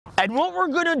And what we're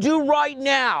gonna do right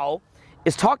now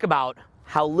is talk about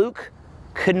how Luke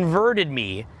converted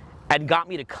me and got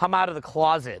me to come out of the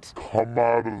closet. Come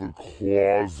out of the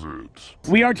closet.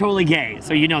 We are totally gay,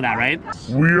 so you know that, right?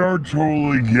 We are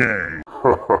totally gay.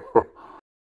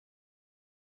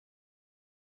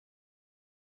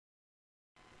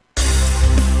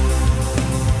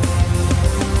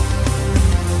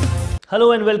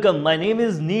 Hello and welcome. My name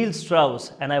is Neil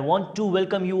Strauss and I want to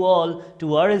welcome you all to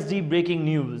RSD Breaking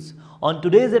News. On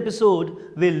today's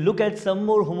episode, we'll look at some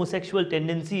more homosexual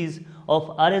tendencies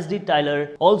of RSD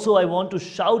Tyler. Also, I want to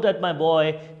shout at my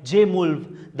boy J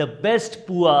Mulv, the best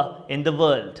pua in the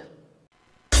world.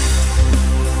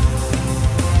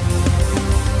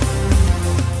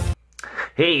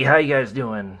 Hey, how you guys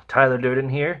doing? Tyler Durden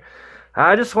here.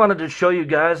 I just wanted to show you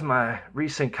guys my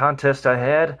recent contest I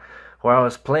had where I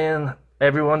was playing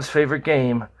everyone's favorite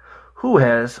game, Who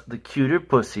Has the Cuter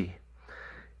Pussy?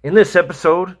 In this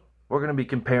episode, we're going to be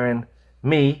comparing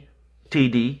me,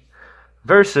 TD,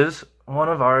 versus one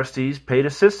of RSD's paid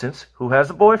assistants who has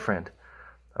a boyfriend.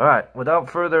 Alright, without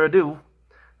further ado,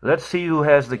 let's see who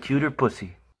has the cuter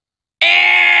pussy.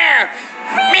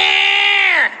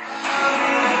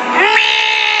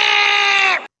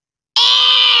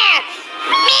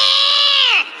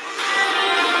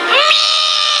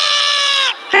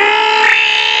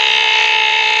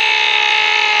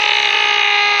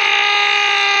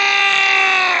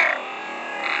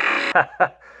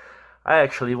 I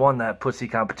actually won that pussy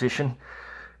competition,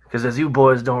 because as you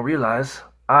boys don't realize,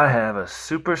 I have a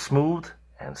super smooth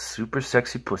and super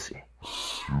sexy pussy.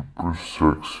 Super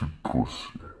sexy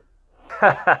pussy.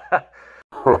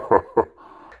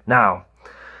 Now,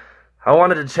 I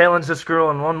wanted to challenge this girl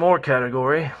in one more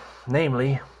category,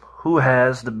 namely, who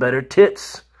has the better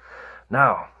tits?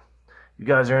 Now, you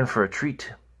guys are in for a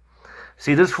treat.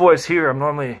 See, this voice here, I'm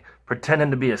normally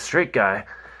pretending to be a straight guy.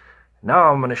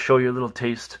 Now I'm going to show you a little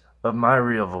taste of my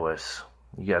real voice.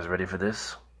 You guys ready for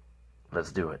this?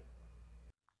 Let's do it.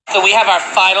 So we have our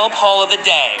final poll of the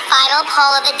day. Final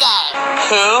poll of the day.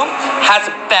 Who has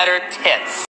better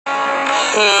tits?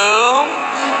 Who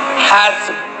has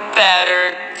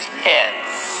better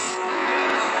tits?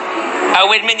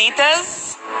 Owen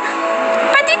Manitas?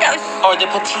 Patitos. Or the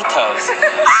Petitos?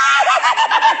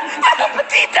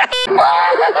 Petitos!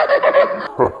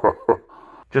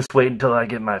 Just wait until I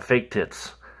get my fake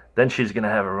tits. Then she's going to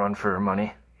have a run for her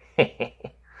money.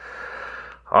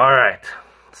 Alright,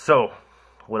 so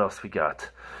what else we got?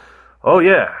 Oh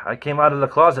yeah, I came out of the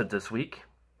closet this week.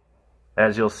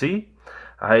 As you'll see,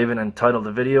 I even entitled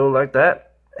the video like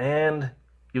that. And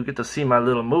you get to see my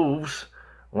little moves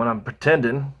when I'm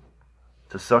pretending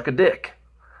to suck a dick.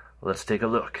 Let's take a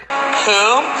look.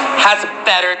 Who has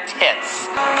better tits?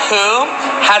 Who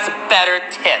has better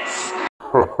tits?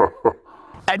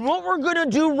 And what we're gonna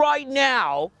do right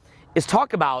now is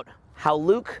talk about how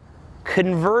Luke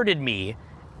converted me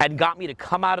and got me to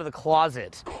come out of the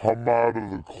closet. Come out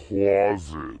of the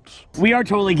closet. We are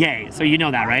totally gay, so you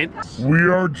know that, right? We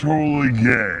are totally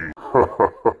gay.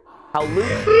 How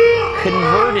Luke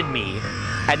converted me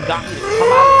and got me to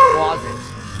come out of the closet.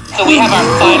 So we have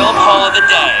our final poll of the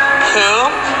day.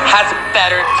 Who has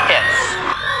better tits?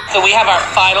 So we have our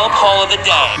final poll of the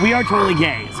day. We are totally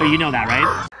gay, so you know that,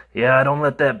 right? Yeah, I don't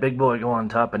let that big boy go on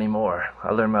top anymore.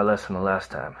 I learned my lesson the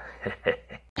last time.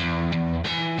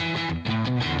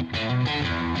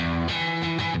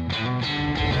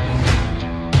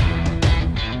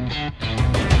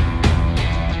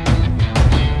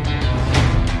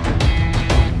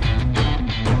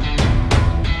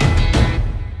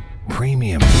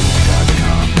 Premium.com.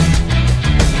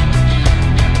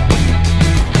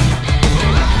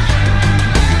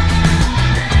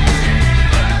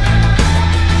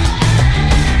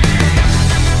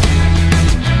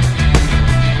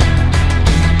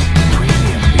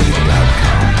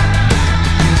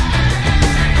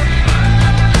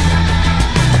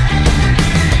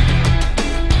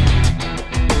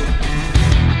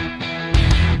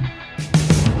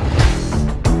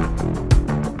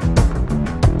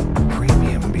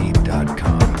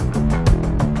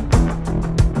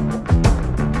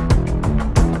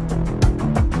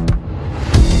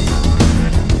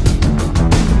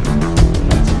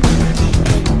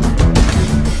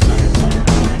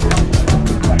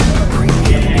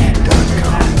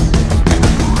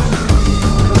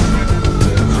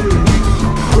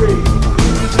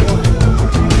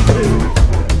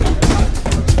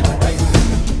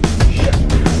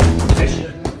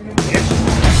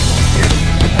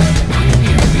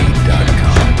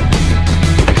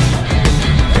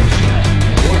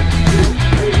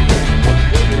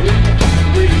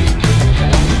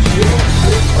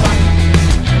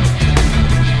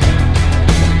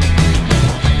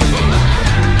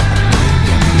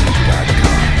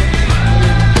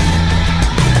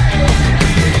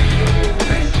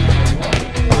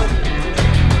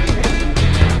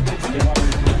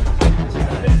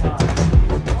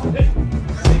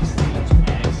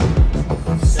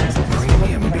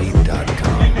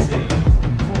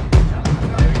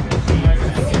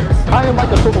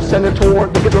 senator,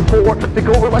 they get rapport, they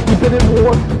go over like you've been in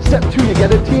war. Step 2, you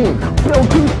get a team. Build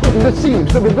 2, splitting the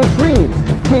seams, living the dream.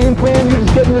 Game plan, you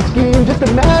just get in the scheme. Just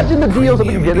imagine the deals that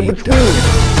we can get in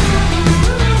between.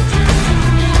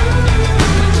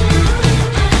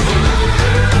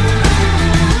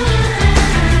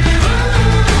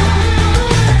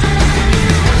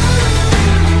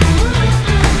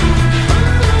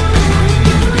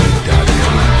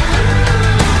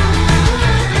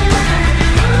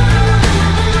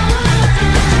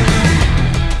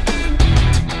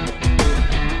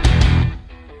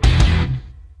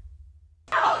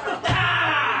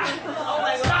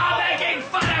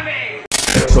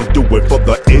 Some do it for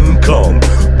the income,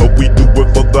 but we do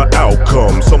it for the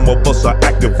outcome. Some of us are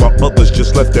active while others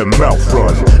just let their mouth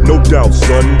run. No doubt,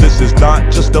 son, this is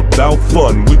not just about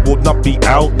fun. We will not be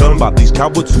outdone by these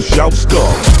cowards who shout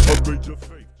scum.